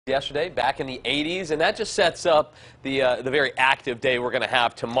Yesterday, back in the 80s, and that just sets up the very active day we're going to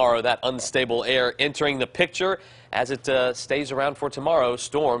have tomorrow. That unstable air entering the picture as it stays around for tomorrow.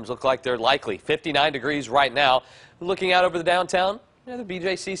 Storms look like they're likely. 59 degrees right now. Looking out over the downtown, the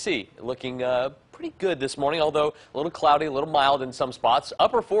BJCC looking pretty good this morning, although a little cloudy, a little mild in some spots.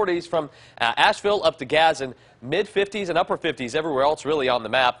 Upper 40s from Asheville up to Gadsden, mid 50s and upper 50s everywhere else really on the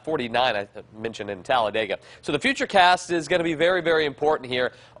map. 49 I mentioned in Talladega. So the futurecast is going to be very, very important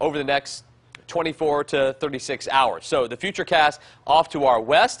here over the next 24 to 36 hours. So the futurecast off to our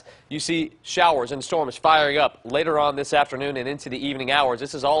west. You see showers and storms firing up later on this afternoon and into the evening hours.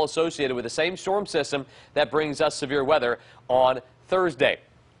 This is all associated with the same storm system that brings us severe weather on Thursday.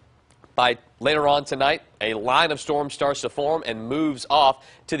 By later on tonight, a line of storms starts to form and moves off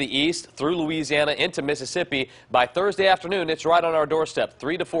to the east through Louisiana into Mississippi. By Thursday afternoon, it's right on our doorstep.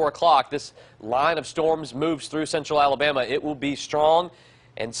 3 to 4 o'clock, this line of storms moves through central Alabama. It will be strong.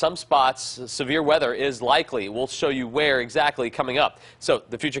 In some spots, severe weather is likely. We'll show you where exactly coming up. So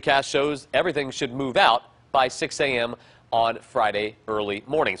the futurecast shows everything should move out by 6 a.m. on Friday early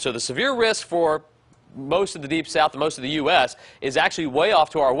morning. So the severe risk for most of the deep south and most of the U.S. is actually way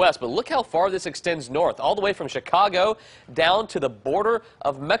off to our west. But look how far this extends north, all the way from Chicago down to the border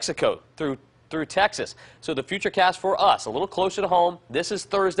of Mexico through Texas. So the futurecast for us, a little closer to home, this is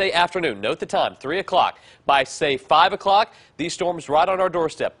Thursday afternoon. Note the time, 3 o'clock. By, say, 5 o'clock, these storms right on our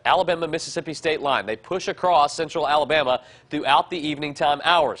doorstep, Alabama-Mississippi state line. They push across central Alabama throughout the evening time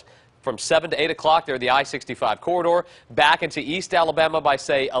hours. From 7 to 8 o'clock, they're the I-65 corridor, back into East Alabama by,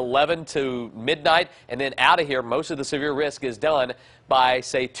 say, 11 to midnight, and then out of here. Most of the severe risk is done by,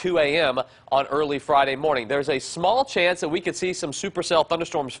 say, 2 a.m. on early Friday morning. There's a small chance that we could see some supercell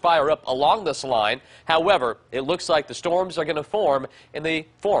thunderstorms fire up along this line. However, it looks like the storms are going to form in the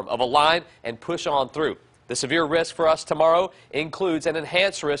form of a line and push on through. The severe risk for us tomorrow includes an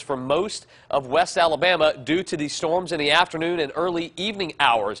enhanced risk for most of West Alabama due to these storms in the afternoon and early evening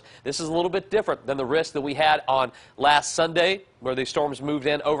hours. This is a little bit different than the risk that we had on last Sunday, where these storms moved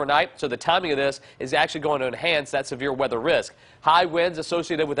in overnight. So the timing of this is actually going to enhance that severe weather risk. High winds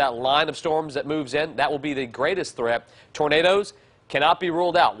associated with that line of storms that moves in, that will be the greatest threat. Tornadoes cannot be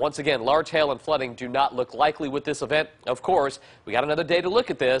ruled out. Once again, large hail and flooding do not look likely with this event. Of course, we got another day to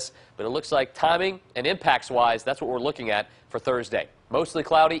look at this, but it looks like timing and impacts-wise, that's what we're looking at for Thursday. Mostly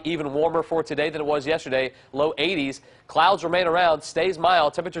cloudy, even warmer for today than it was yesterday. Low 80s. Clouds remain around, stays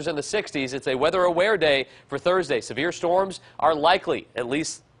mild, temperatures in the 60s. It's a weather-aware day for Thursday. Severe storms are likely, at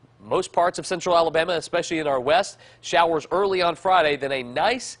least most parts of central Alabama, especially in our west. Showers early on Friday, then a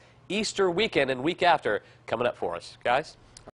nice Easter weekend and week after coming up for us. Guys?